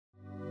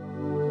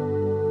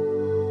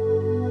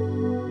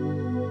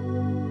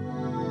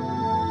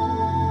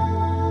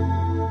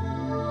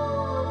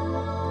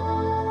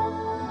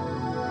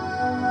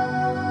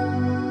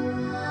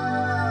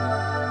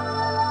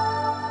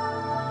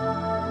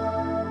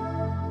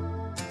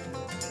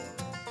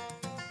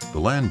The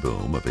land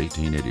boom of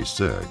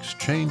 1886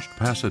 changed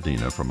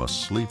Pasadena from a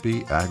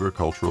sleepy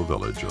agricultural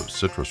village of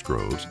citrus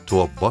groves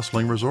to a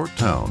bustling resort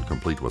town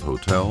complete with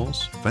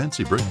hotels,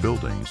 fancy brick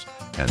buildings,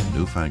 and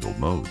newfangled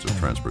modes of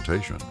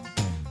transportation.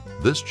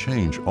 This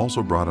change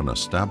also brought an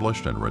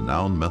established and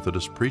renowned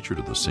Methodist preacher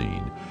to the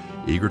scene,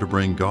 eager to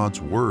bring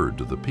God's word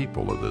to the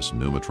people of this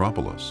new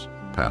metropolis.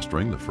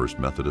 Pastoring the First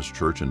Methodist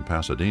Church in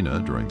Pasadena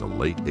during the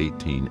late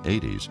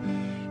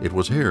 1880s, it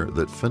was here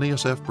that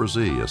Phineas F.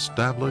 Bresee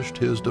established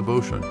his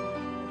devotion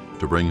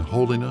to bring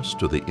holiness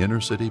to the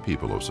inner city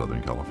people of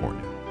Southern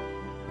California.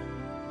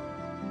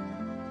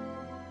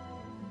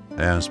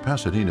 As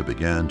Pasadena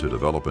began to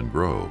develop and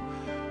grow,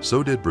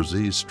 so did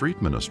Bresee's street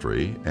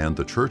ministry, and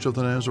the Church of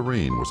the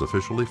Nazarene was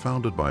officially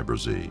founded by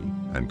Bresee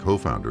and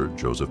co-founder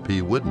Joseph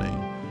P. Whitney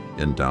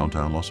in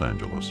downtown Los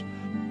Angeles.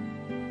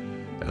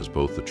 As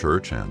both the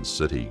church and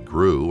city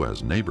grew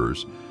as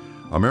neighbors,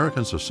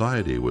 American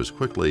society was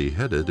quickly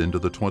headed into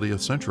the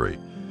 20th century.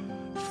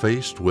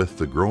 Faced with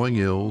the growing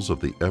ills of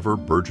the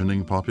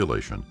ever-burgeoning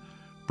population,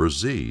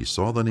 Bresee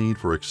saw the need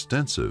for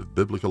extensive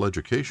biblical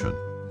education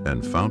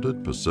and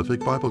founded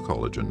Pacific Bible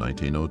College in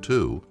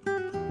 1902,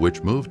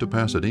 which moved to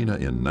Pasadena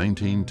in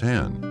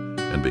 1910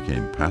 and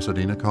became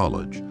Pasadena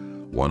College,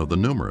 one of the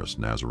numerous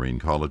Nazarene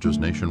colleges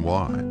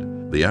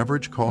nationwide. The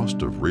average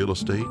cost of real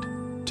estate,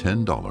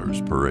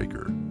 $10 per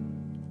acre.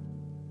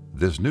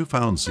 This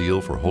newfound zeal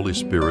for Holy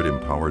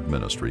Spirit-empowered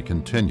ministry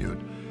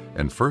continued,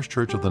 and First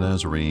Church of the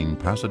Nazarene,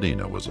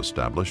 Pasadena was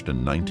established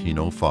in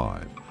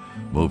 1905,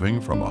 moving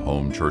from a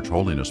home church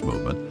holiness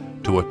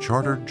movement to a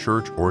chartered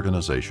church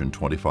organization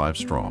 25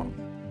 strong.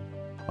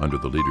 Under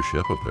the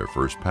leadership of their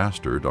first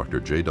pastor, Dr.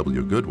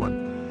 J.W.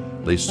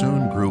 Goodwin, they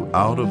soon grew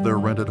out of their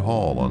rented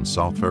hall on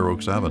South Fair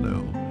Oaks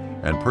Avenue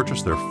and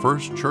purchased their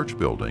first church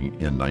building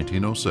in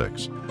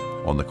 1906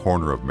 on the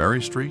corner of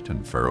Mary Street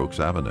and Fair Oaks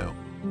Avenue.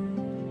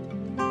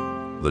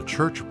 The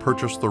church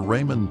purchased the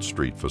Raymond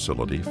Street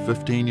facility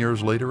 15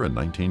 years later in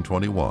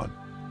 1921.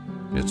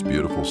 Its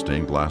beautiful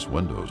stained glass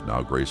windows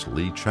now grace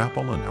Lee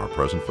Chapel and our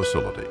present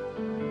facility.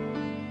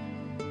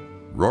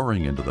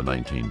 Roaring into the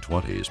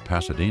 1920s,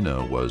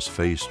 Pasadena was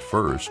faced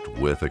first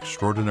with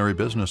extraordinary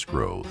business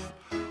growth,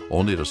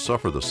 only to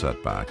suffer the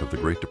setback of the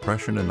Great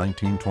Depression in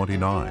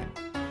 1929.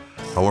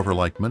 However,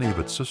 like many of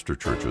its sister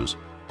churches,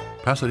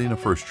 Pasadena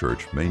First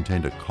Church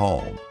maintained a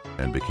calm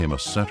and became a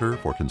center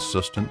for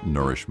consistent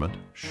nourishment,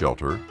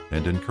 shelter,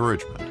 and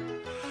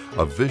encouragement,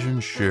 a vision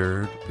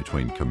shared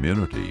between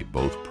community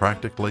both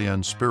practically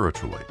and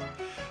spiritually.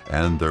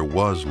 And there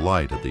was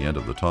light at the end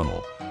of the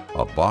tunnel.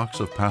 A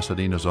box of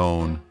Pasadena's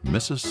own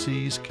Mrs.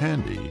 C's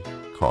candy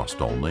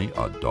cost only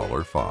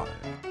 $1.05.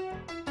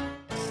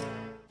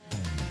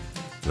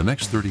 The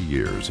next 30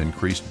 years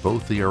increased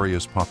both the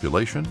area's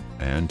population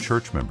and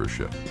church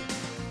membership.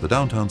 The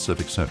downtown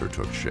Civic Center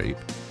took shape,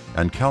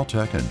 and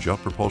Caltech and Jet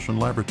Propulsion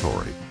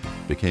Laboratory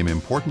became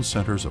important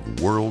centers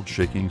of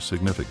world-shaking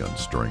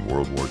significance during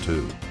World War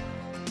II.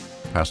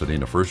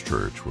 Pasadena First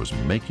Church was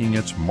making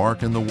its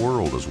mark in the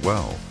world as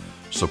well,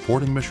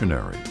 supporting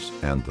missionaries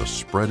and the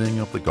spreading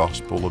of the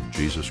gospel of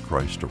Jesus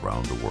Christ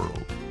around the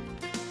world.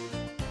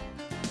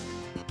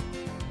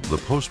 The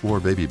post-war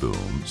baby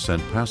boom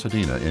sent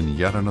Pasadena in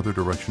yet another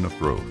direction of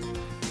growth.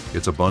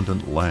 Its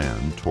abundant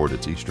land toward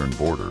its eastern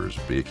borders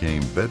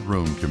became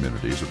bedroom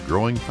communities of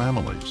growing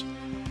families,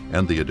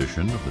 and the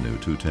addition of the new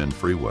 210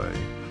 freeway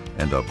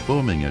and a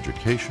booming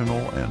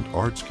educational and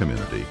arts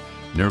community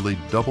nearly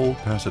doubled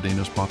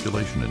Pasadena's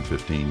population in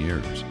 15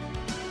 years.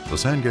 The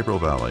San Gabriel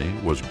Valley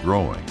was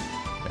growing,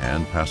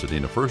 and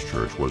Pasadena First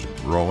Church was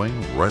growing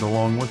right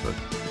along with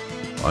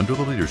it. Under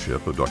the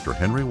leadership of Dr.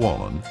 Henry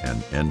Wallen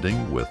and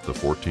ending with the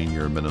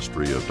 14-year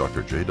ministry of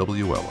Dr.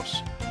 J.W.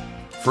 Ellis,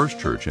 First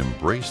Church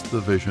embraced the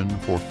vision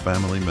for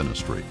family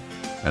ministry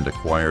and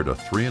acquired a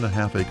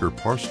 3.5-acre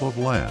parcel of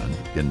land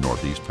in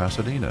northeast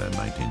Pasadena in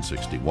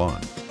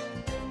 1961.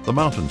 The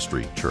Mountain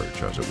Street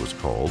Church, as it was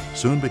called,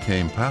 soon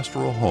became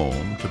pastoral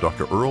home to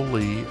Dr. Earl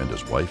Lee and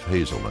his wife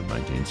Hazel in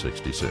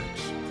 1966.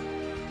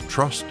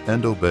 Trust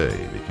and obey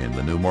became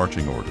the new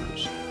marching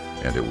orders,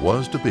 and it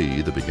was to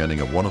be the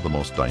beginning of one of the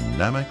most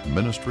dynamic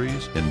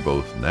ministries in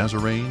both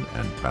Nazarene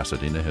and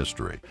Pasadena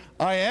history.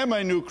 I am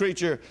a new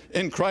creature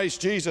in Christ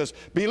Jesus.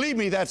 Believe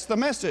me, that's the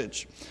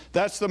message.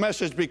 That's the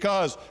message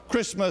because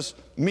Christmas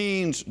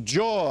means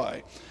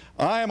joy.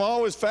 I am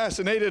always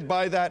fascinated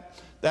by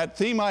that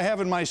theme I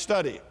have in my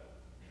study.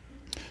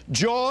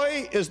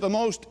 Joy is the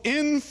most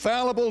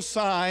infallible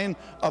sign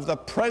of the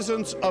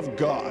presence of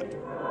God.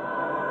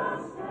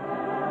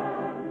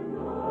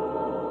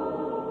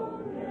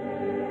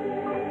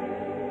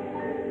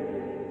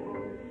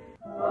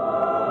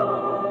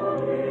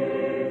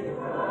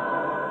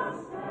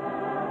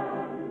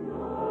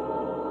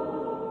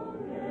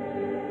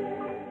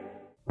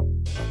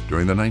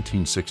 During the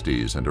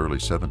 1960s and early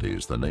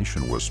 70s, the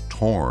nation was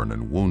torn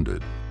and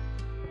wounded.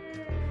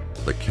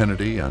 The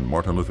Kennedy and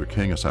Martin Luther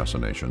King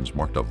assassinations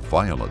marked a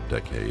violent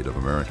decade of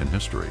American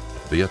history.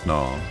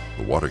 Vietnam,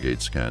 the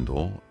Watergate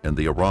scandal, and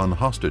the Iran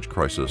hostage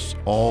crisis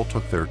all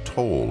took their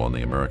toll on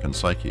the American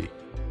psyche.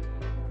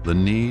 The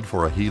need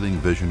for a healing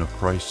vision of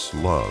Christ's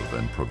love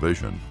and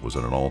provision was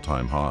at an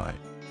all-time high.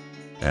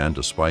 And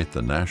despite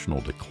the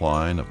national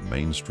decline of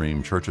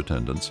mainstream church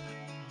attendance,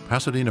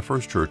 Pasadena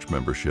First Church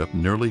membership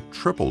nearly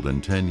tripled in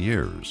 10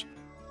 years.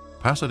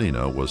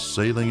 Pasadena was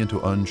sailing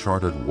into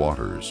uncharted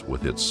waters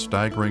with its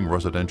staggering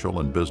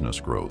residential and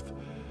business growth.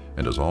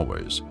 And as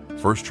always,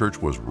 First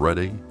Church was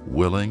ready,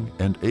 willing,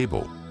 and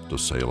able to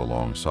sail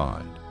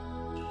alongside.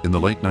 In the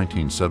late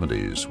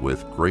 1970s,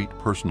 with great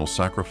personal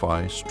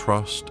sacrifice,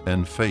 trust,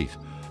 and faith,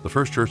 the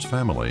First Church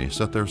family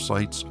set their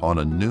sights on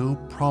a new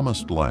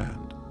promised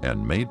land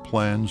and made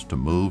plans to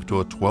move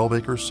to a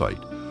 12-acre site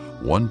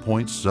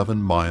 1.7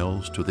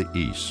 miles to the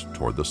east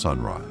toward the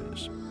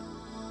sunrise.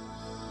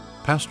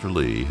 Pastor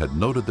Lee had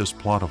noted this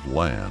plot of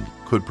land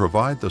could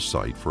provide the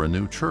site for a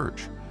new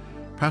church.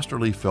 Pastor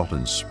Lee felt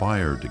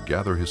inspired to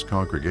gather his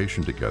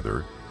congregation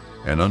together,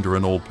 and under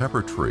an old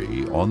pepper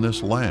tree on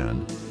this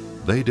land,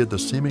 they did the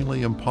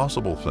seemingly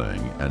impossible thing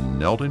and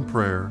knelt in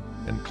prayer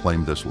and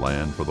claimed this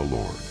land for the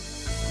Lord.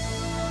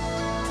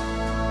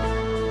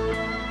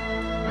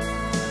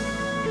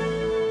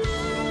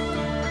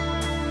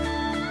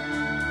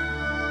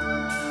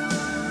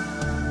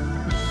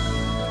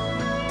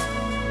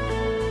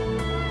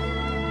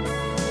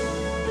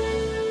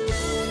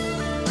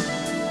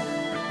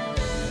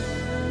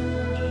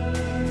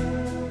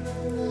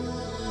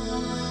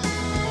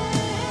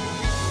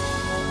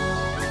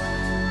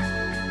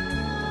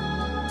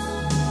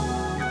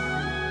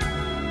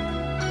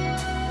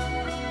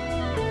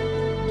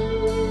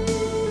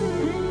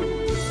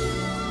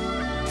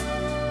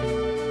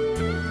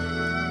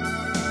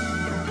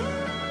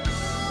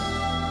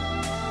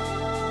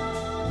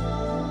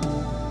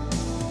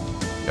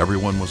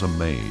 Everyone was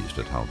amazed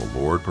at how the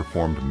Lord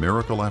performed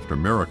miracle after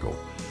miracle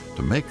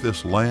to make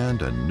this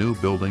land and new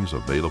buildings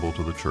available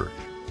to the church.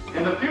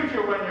 In the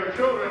future, when your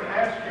children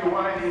ask you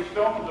why these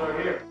stones are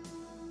here,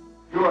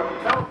 you are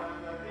to tell them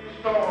that these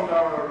stones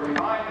are a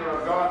reminder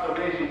of God's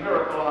amazing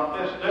miracle on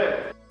this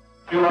day,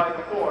 July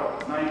the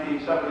 4th,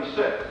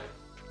 1976.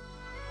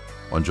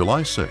 On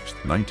July 6,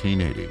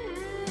 1980,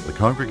 the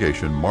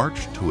congregation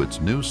marched to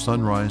its new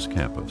Sunrise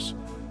campus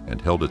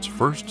and held its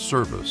first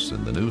service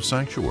in the new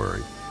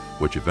sanctuary,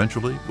 which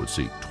eventually would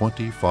seat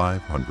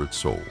 2,500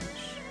 souls.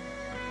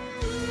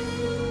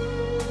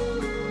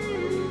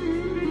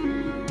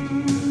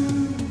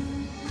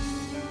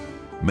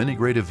 Many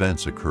great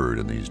events occurred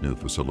in these new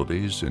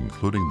facilities,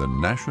 including the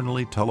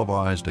nationally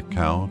televised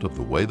account of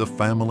the way the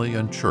family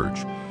and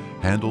church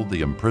handled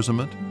the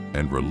imprisonment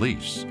and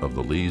release of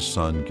the Lee's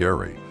son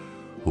Gary,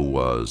 who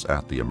was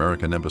at the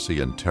American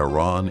Embassy in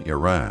Tehran,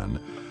 Iran,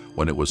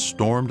 when it was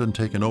stormed and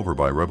taken over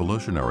by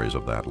revolutionaries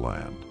of that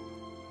land.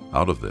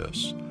 Out of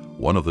this,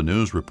 one of the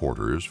news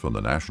reporters from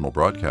the National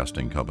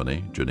Broadcasting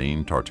Company,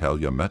 Janine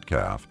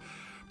Tartaglia-Metcalf,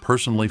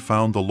 personally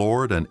found the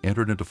Lord and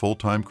entered into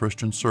full-time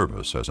Christian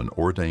service as an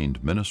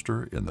ordained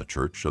minister in the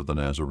Church of the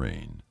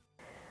Nazarene.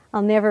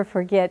 I'll never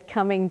forget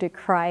coming to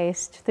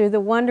Christ through the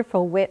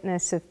wonderful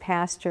witness of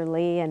Pastor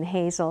Lee and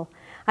Hazel.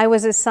 I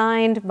was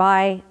assigned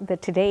by the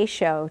Today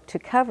Show to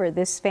cover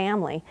this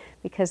family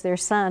because their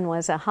son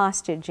was a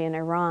hostage in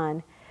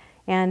Iran.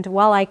 And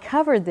while I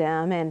covered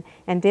them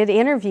and did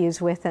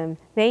interviews with them,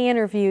 they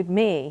interviewed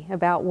me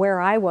about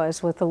where I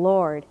was with the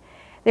Lord.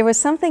 There was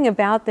something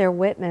about their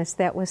witness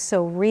that was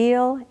so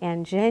real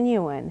and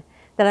genuine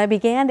that I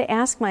began to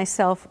ask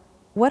myself,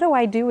 what do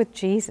I do with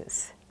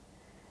Jesus?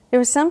 There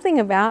was something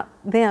about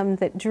them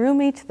that drew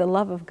me to the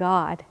love of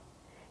God.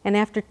 And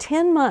after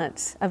 10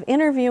 months of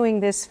interviewing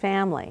this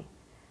family,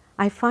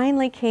 I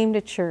finally came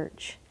to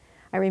church.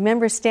 I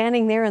remember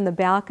standing there in the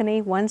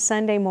balcony one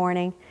Sunday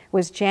morning. It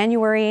was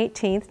January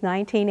 18th,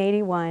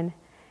 1981.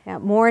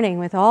 That morning,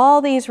 with all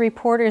these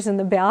reporters in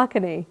the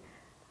balcony,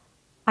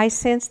 I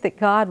sensed that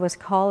God was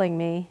calling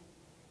me.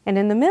 And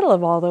in the middle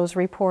of all those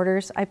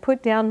reporters, I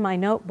put down my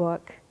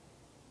notebook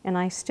and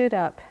I stood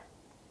up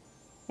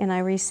and I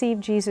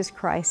received Jesus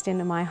Christ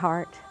into my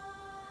heart.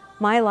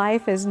 My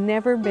life has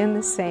never been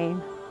the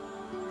same.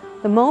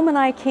 The moment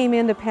I came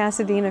into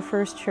Pasadena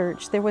First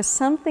Church, there was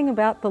something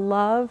about the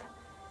love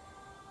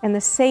and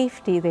the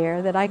safety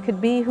there that I could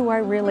be who I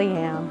really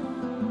am.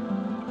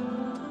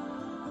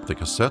 The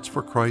Cassettes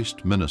for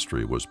Christ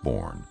ministry was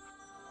born.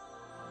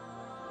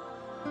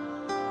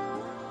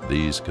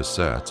 These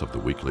cassettes of the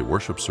weekly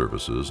worship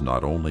services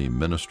not only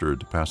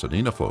ministered to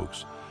Pasadena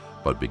folks,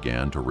 but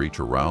began to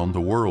reach around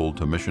the world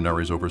to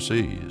missionaries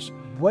overseas.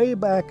 Way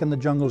back in the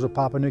jungles of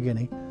Papua New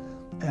Guinea,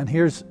 and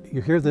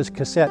you hear this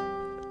cassette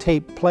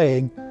tape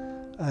playing,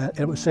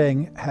 it was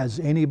saying,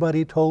 "Has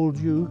anybody told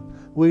you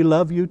we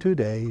love you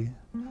today?"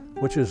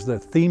 which is the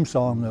theme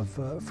song of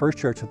First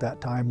Church at that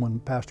time when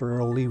Pastor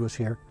Earl Lee was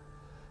here.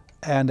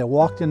 And I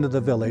walked into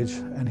the village,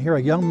 and here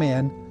a young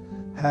man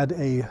had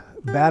a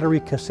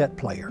battery cassette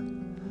player.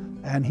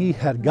 And he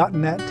had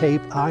gotten that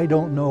tape, I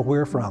don't know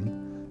where from,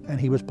 and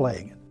he was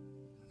playing it.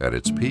 At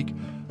its peak,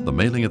 the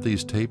mailing of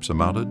these tapes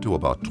amounted to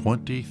about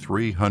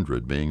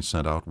 2,300 being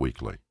sent out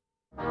weekly.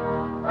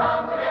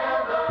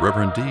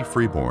 Reverend D.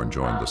 Freeborn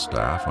joined the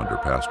staff under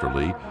Pastor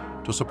Lee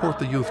to support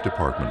the youth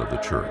department of the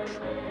church.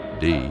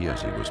 D.,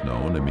 as he was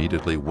known,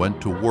 immediately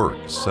went to work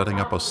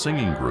setting up a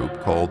singing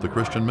group called the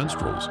Christian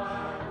Minstrels,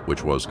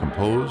 which was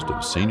composed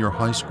of senior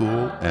high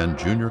school and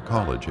junior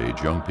college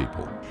age young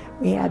people.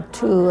 We had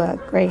two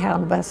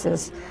Greyhound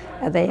buses,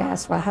 and they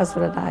asked my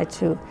husband and I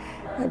to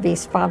be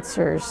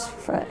sponsors,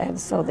 and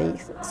so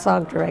the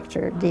song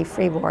director, D.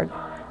 Freeborn,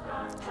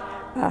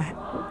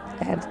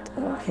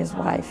 and his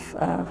wife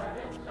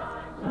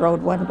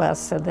rode one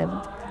bus, and then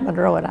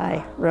Monroe and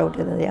I rode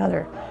in the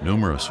other.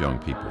 Numerous young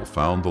people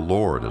found the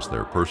Lord as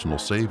their personal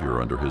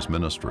Savior under his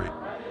ministry.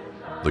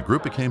 The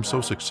group became so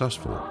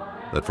successful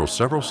that for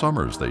several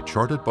summers they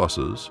chartered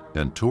buses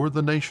and toured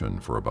the nation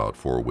for about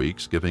 4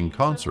 weeks, giving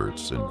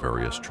concerts in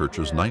various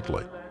churches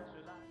nightly.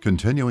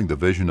 Continuing the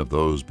vision of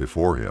those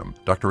before him,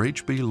 Dr.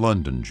 H.B.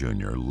 London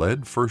Jr.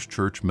 led First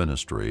Church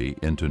ministry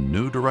into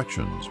new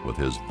directions with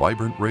his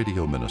vibrant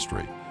radio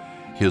ministry,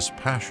 his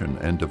passion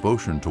and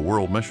devotion to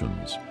world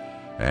missions,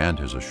 and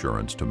his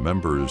assurance to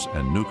members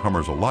and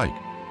newcomers alike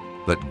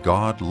that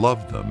God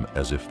loved them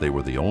as if they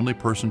were the only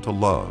person to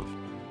love,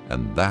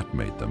 and that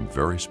made them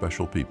very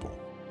special people.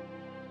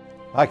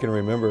 I can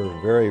remember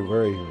very,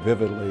 very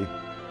vividly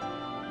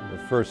the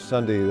first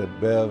Sunday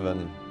that Bev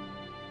and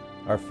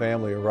our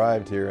family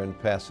arrived here in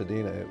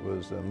Pasadena. It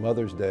was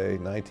Mother's Day,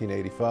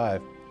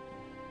 1985.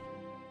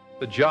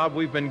 The job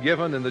we've been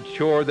given and the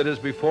chore that is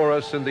before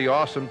us and the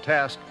awesome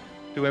task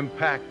to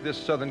impact this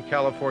Southern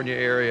California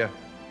area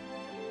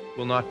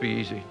will not be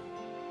easy.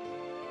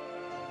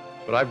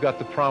 But I've got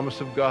the promise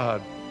of God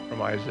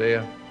from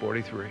Isaiah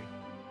 43.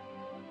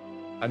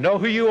 I know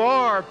who you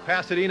are,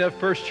 Pasadena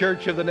First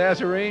Church of the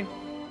Nazarene.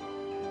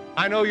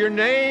 I know your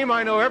name.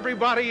 I know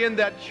everybody in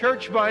that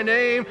church by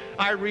name.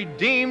 I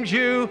redeemed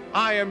you.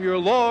 I am your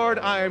Lord.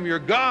 I am your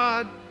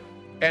God.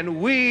 And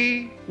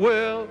we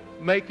will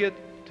make it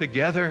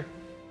together.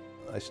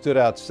 I stood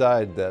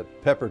outside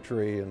that pepper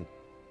tree and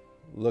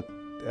looked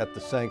at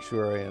the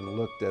sanctuary and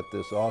looked at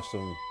this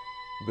awesome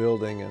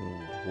building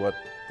and what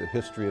the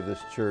history of this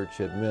church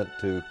had meant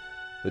to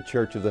the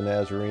Church of the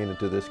Nazarene and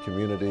to this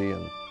community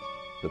and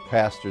the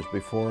pastors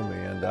before me.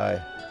 And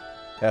I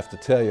have to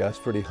tell you, I was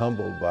pretty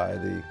humbled by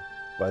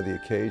the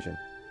occasion.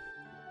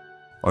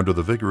 Under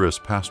the vigorous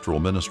pastoral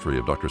ministry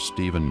of Dr.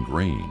 Stephen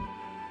Green,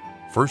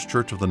 First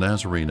Church of the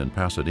Nazarene in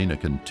Pasadena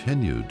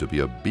continued to be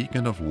a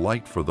beacon of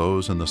light for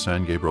those in the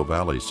San Gabriel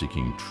Valley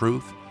seeking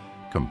truth,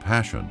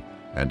 compassion,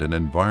 and an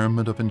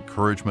environment of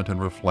encouragement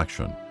and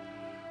reflection.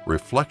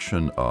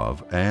 Reflection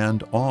of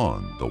and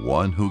on the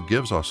one who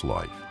gives us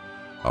life,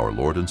 our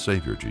Lord and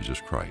Savior, Jesus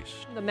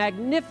Christ. The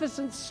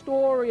magnificent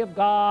story of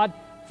God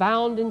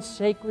found in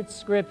sacred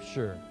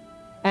Scripture,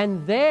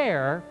 and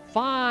there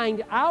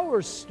find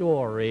our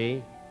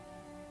story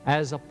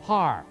as a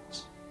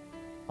part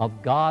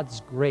of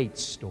God's great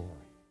story.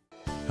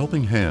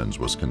 Helping Hands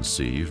was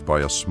conceived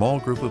by a small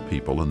group of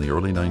people in the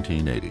early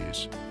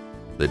 1980s.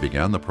 They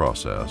began the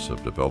process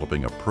of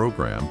developing a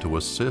program to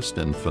assist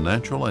in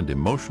financial and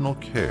emotional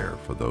care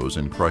for those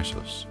in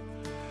crisis.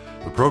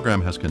 The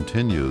program has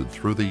continued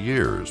through the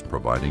years,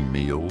 providing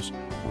meals,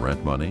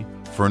 rent money,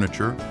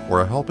 furniture,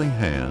 or a helping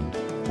hand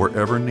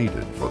wherever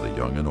needed for the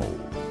young and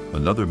old.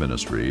 Another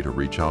ministry to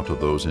reach out to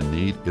those in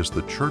need is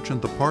the Church in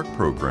the Park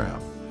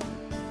program.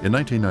 In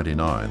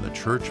 1999, the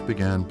church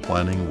began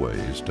planning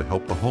ways to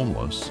help the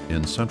homeless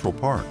in Central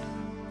Park.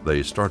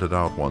 They started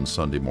out one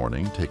Sunday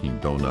morning taking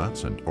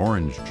donuts and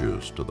orange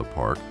juice to the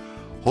park,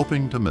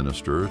 hoping to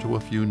minister to a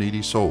few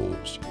needy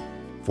souls.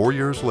 4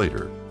 years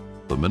later,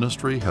 the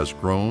ministry has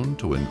grown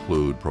to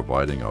include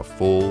providing a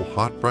full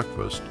hot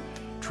breakfast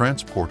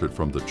transported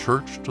from the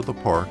church to the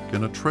park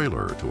in a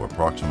trailer to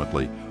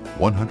approximately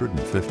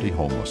 150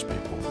 homeless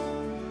people.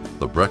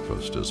 The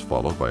breakfast is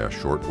followed by a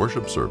short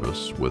worship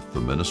service with the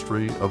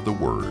ministry of the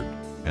Word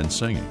and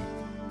singing.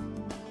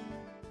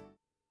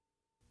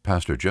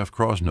 Pastor Jeff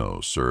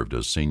Crosno served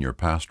as senior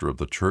pastor of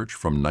the church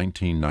from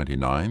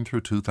 1999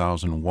 through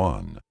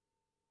 2001.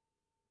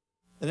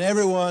 And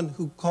everyone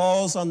who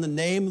calls on the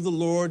name of the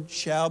Lord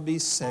shall be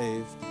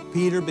saved.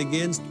 Peter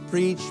begins to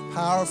preach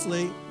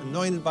powerfully,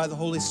 anointed by the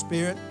Holy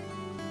Spirit.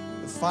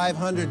 The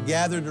 500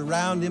 gathered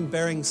around him,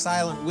 bearing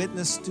silent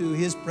witness to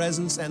his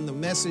presence and the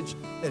message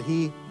that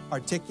he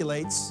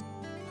articulates.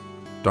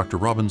 Dr.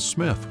 Robin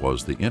Smith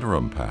was the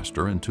interim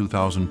pastor in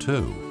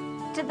 2002.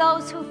 To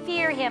those who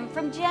fear him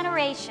from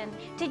generation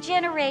to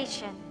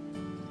generation,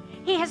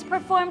 he has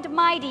performed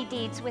mighty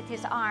deeds with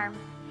his arm.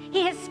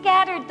 He has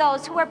scattered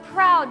those who are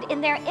proud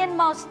in their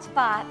inmost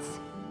thoughts.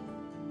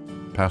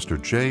 Pastor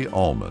Jay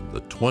Allman,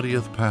 the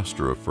 20th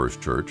pastor of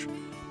First Church,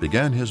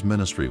 began his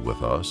ministry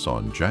with us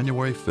on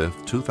January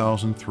 5,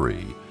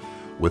 2003,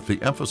 with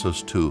the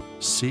emphasis to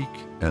seek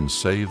and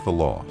save the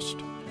lost.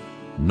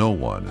 No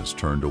one is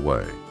turned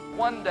away.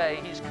 One day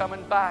he's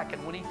coming back,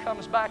 and when he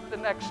comes back the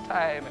next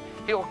time,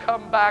 he'll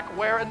come back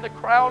wearing the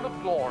crown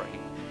of glory,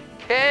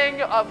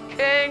 King of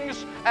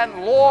kings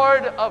and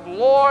Lord of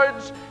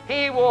lords.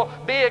 He will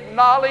be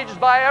acknowledged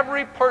by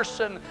every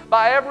person,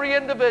 by every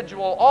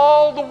individual.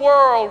 All the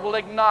world will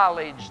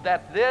acknowledge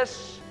that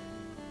this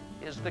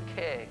is the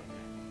King.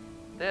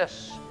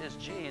 This is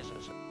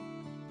Jesus.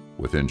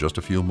 Within just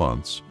a few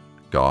months,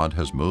 God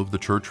has moved the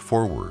church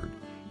forward,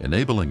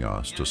 enabling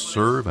us to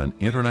serve an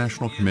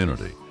international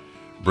community,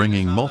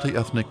 bringing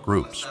multi-ethnic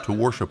groups to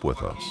worship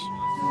with us.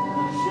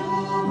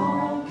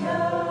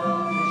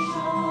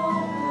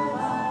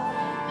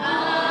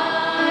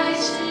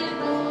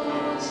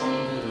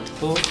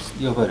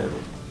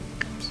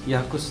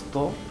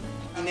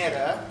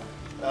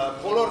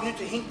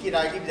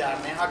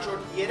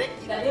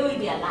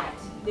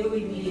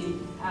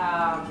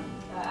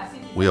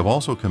 We have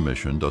also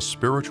commissioned a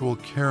spiritual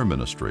care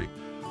ministry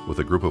with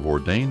a group of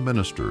ordained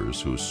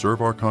ministers who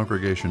serve our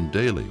congregation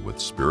daily with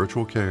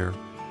spiritual care,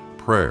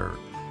 prayer,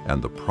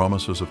 and the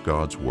promises of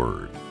God's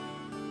Word.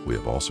 We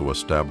have also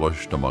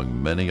established,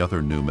 among many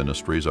other new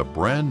ministries, a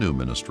brand new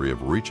ministry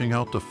of reaching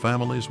out to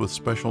families with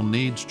special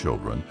needs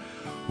children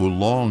who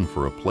long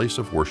for a place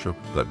of worship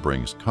that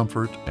brings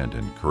comfort and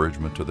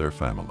encouragement to their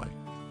family.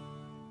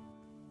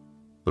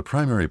 The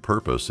primary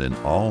purpose in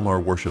all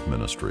our worship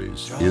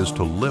ministries is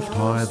to lift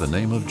high the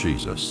name of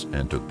Jesus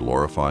and to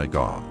glorify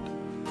God.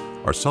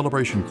 Our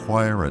celebration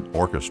choir and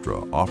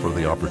orchestra offer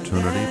the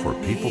opportunity for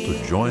people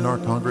to join our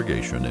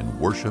congregation in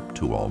worship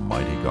to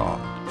Almighty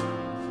God.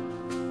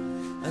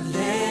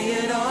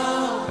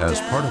 As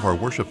part of our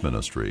worship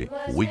ministry,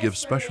 we give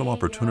special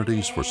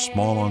opportunities for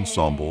small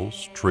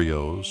ensembles,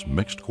 trios,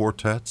 mixed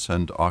quartets,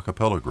 and a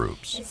cappella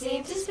groups. It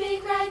seemed to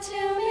speak right to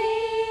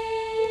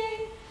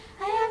me.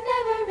 I have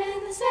never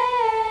been the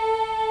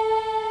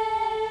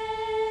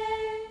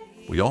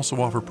same. We also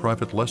offer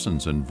private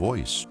lessons in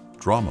voice,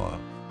 drama,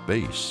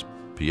 bass,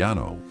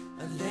 piano,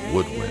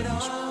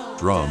 woodwinds,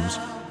 drums,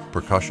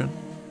 percussion,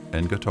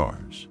 and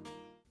guitars.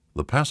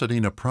 The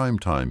Pasadena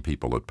primetime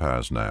people at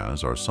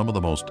PasNaz are some of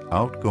the most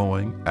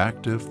outgoing,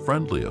 active,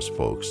 friendliest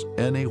folks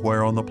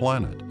anywhere on the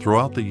planet.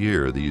 Throughout the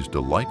year, these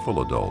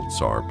delightful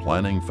adults are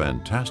planning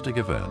fantastic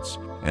events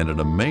and an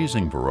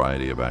amazing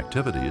variety of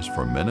activities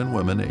for men and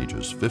women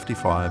ages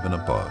 55 and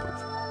above.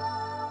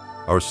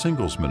 Our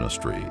singles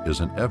ministry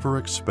is an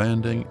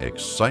ever-expanding,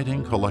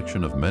 exciting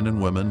collection of men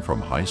and women from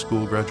high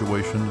school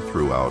graduation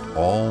throughout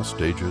all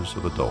stages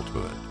of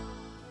adulthood.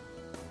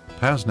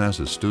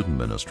 PasNaz's student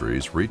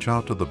ministries reach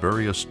out to the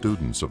various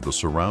students of the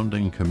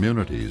surrounding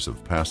communities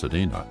of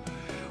Pasadena.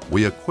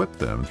 We equip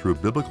them through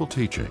biblical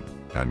teaching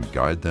and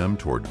guide them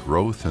toward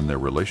growth in their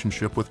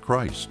relationship with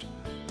Christ.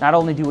 Not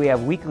only do we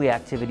have weekly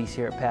activities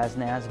here at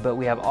PasNaz, but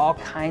we have all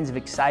kinds of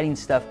exciting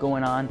stuff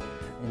going on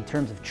in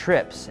terms of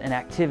trips and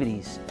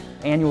activities.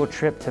 Annual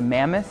trip to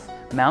Mammoth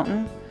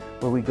Mountain,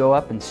 where we go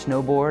up and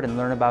snowboard and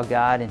learn about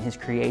God and His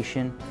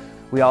creation.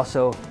 We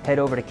also head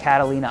over to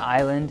Catalina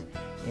Island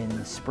in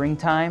the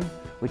springtime,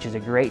 which is a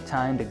great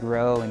time to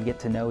grow and get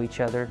to know each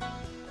other.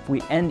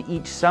 We end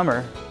each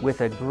summer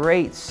with a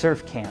great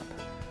surf camp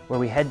where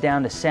we head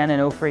down to San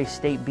Onofre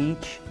State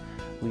Beach.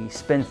 We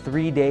spend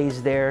 3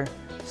 days there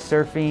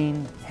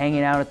surfing,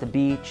 hanging out at the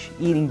beach,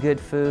 eating good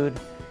food,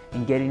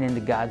 and getting into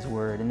God's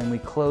Word. And then we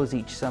close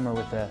each summer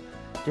with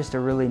just a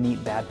really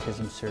neat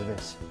baptism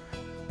service.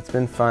 It's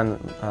been fun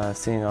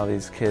seeing all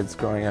these kids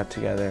growing up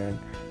together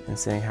and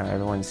seeing how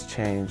everyone's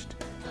changed.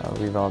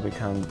 We've all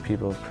become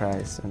people of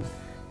Christ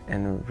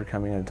and we're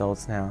becoming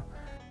adults now.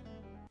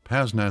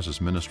 PasNaz's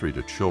ministry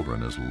to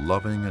children is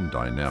loving and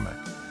dynamic.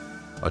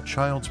 A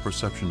child's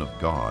perception of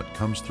God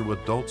comes through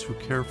adults who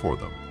care for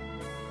them.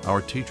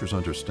 Our teachers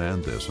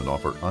understand this and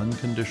offer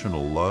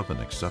unconditional love and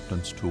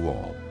acceptance to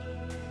all.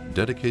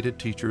 Dedicated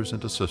teachers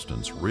and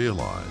assistants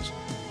realize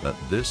that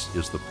this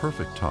is the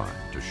perfect time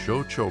to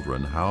show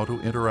children how to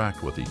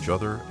interact with each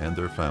other and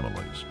their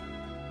families.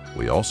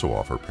 We also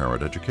offer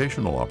parent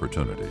educational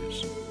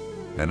opportunities.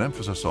 An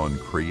emphasis on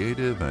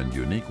creative and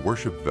unique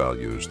worship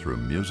values through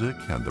music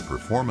and the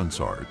performance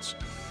arts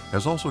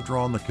has also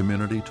drawn the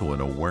community to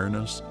an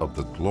awareness of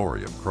the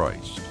glory of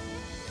Christ.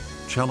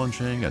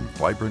 Challenging and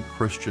vibrant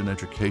Christian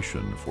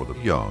education for the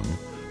young,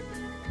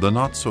 the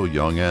not so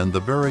young, and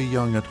the very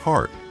young at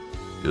heart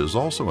is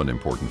also an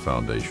important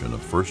foundation of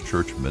First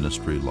Church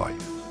ministry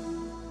life.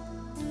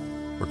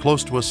 For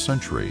close to a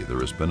century,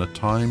 there has been a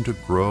time to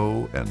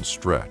grow and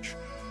stretch,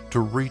 to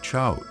reach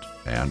out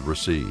and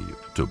receive,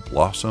 to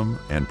blossom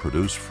and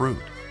produce fruit,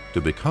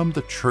 to become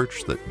the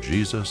church that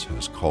Jesus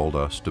has called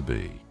us to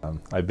be.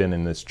 I've been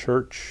in this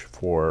church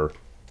for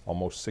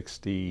almost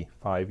 63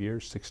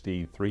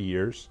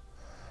 years.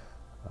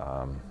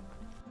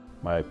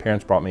 My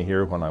parents brought me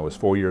here when I was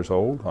 4 years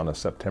old on a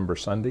September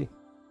Sunday.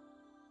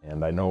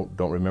 And I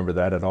don't remember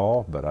that at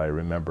all, but I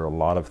remember a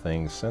lot of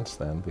things since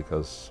then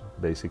because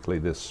basically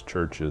this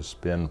church has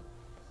been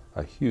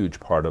a huge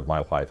part of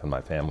my life and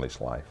my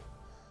family's life.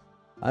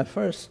 I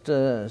first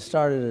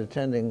started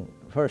attending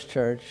First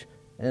Church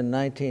in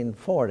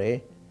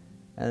 1940,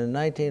 and in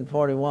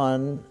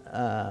 1941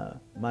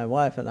 my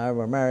wife and I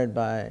were married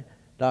by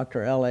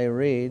Dr. L.A.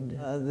 Reed.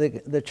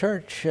 The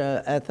church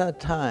at that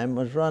time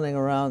was running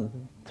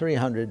around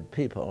 300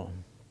 people.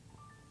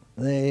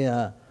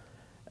 It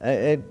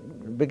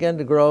began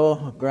to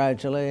grow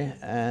gradually,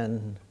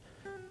 and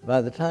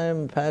by the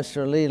time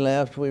Pastor Lee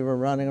left, we were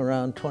running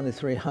around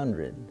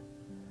 2,300.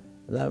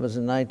 That was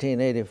in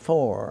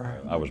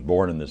 1984. I was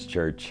born in this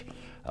church.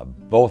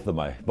 Both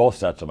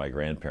sets of my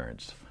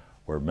grandparents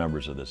were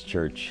members of this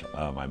church.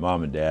 My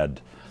mom and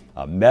dad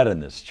met in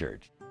this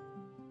church.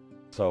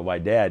 So my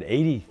dad,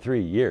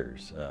 83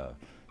 years,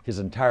 his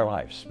entire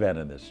life spent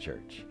in this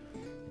church.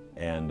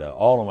 And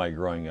all of my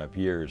growing up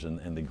years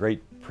and the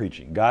great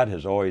preaching. God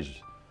has always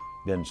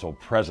been so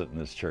present in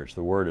this church.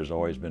 The Word has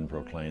always been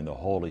proclaimed. The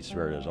Holy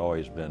Spirit has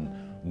always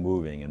been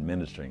moving and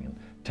ministering and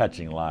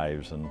touching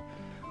lives. And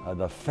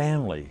the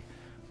family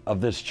of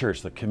this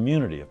church, the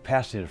community of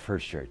Pasadena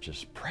First Church,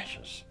 is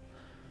precious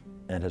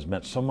and has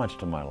meant so much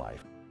to my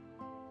life.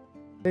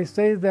 They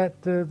say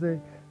that the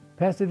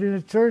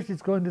Pasadena Church is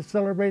going to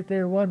celebrate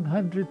their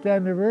 100th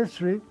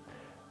anniversary.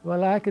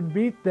 Well, I can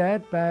beat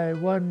that by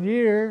 1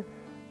 year.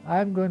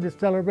 I'm going to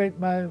celebrate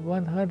my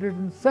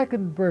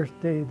 102nd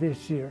birthday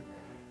this year.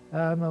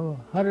 I'm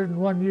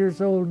 101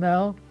 years old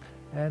now,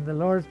 and the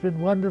Lord's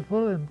been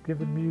wonderful and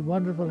given me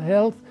wonderful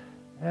health.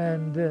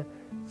 And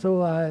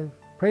so I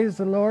praise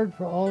the Lord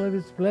for all of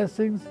His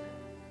blessings.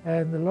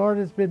 And the Lord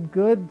has been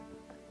good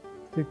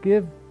to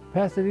give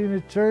Pasadena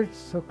Church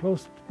so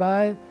close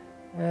by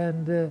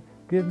and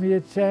give me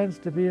a chance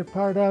to be a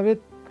part of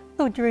it.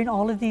 So during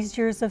all of these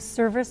years of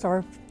service,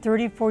 or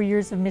 34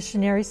 years of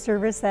missionary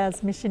service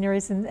as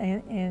missionaries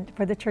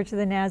for the Church of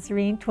the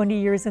Nazarene, 20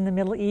 years in the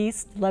Middle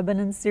East,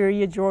 Lebanon,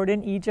 Syria,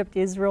 Jordan, Egypt,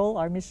 Israel,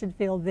 our mission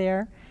field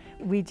there.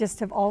 We just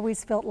have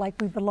always felt like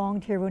we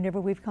belonged here whenever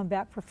we've come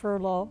back for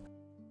furlough.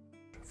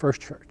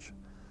 First Church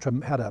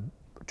had a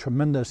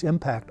tremendous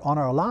impact on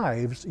our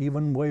lives,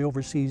 even way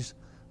overseas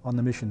on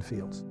the mission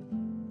fields.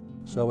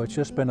 So it's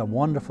just been a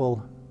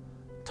wonderful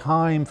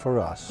time for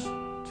us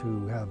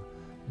to have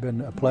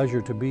been a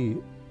pleasure to be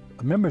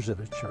members of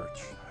the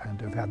church and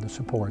to have had the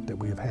support that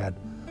we have had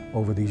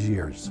over these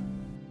years.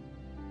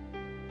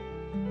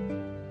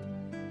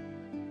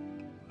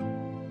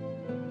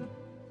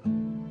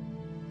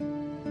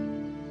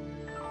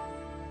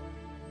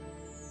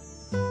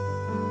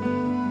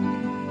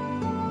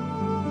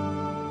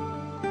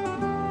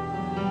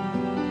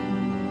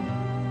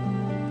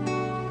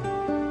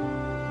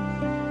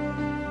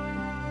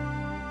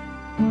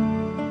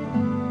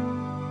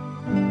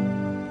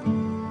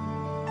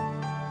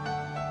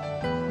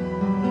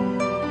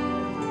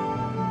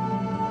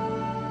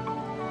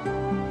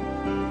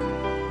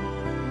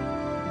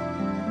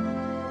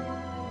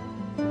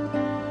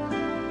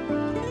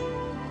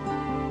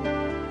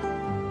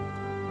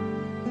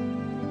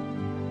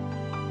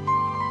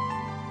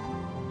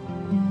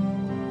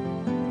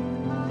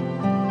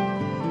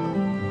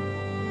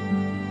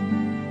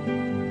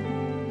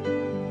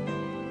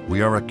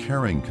 We are a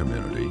caring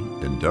community,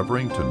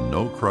 endeavoring to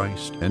know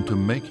Christ and to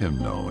make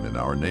Him known in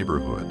our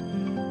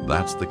neighborhood.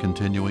 That's the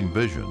continuing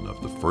vision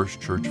of the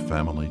First Church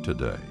family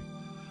today.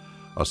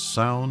 A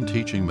sound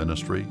teaching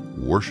ministry,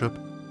 worship,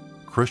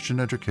 Christian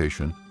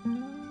education,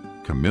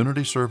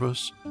 community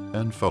service,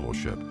 and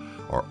fellowship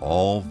are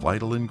all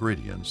vital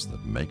ingredients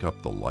that make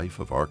up the life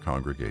of our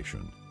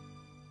congregation.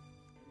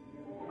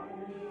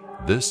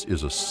 This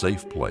is a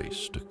safe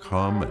place to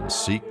come and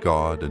seek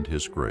God and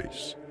His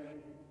grace.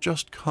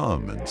 Just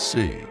come and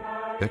see,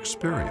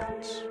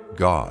 experience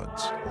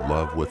God's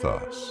love with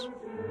us.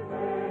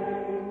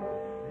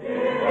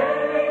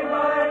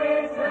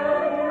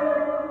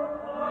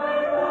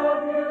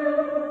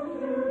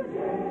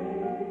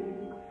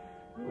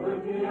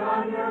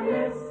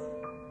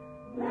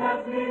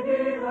 Let me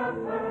be the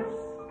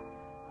first.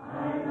 I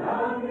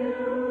love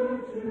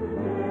you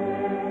today.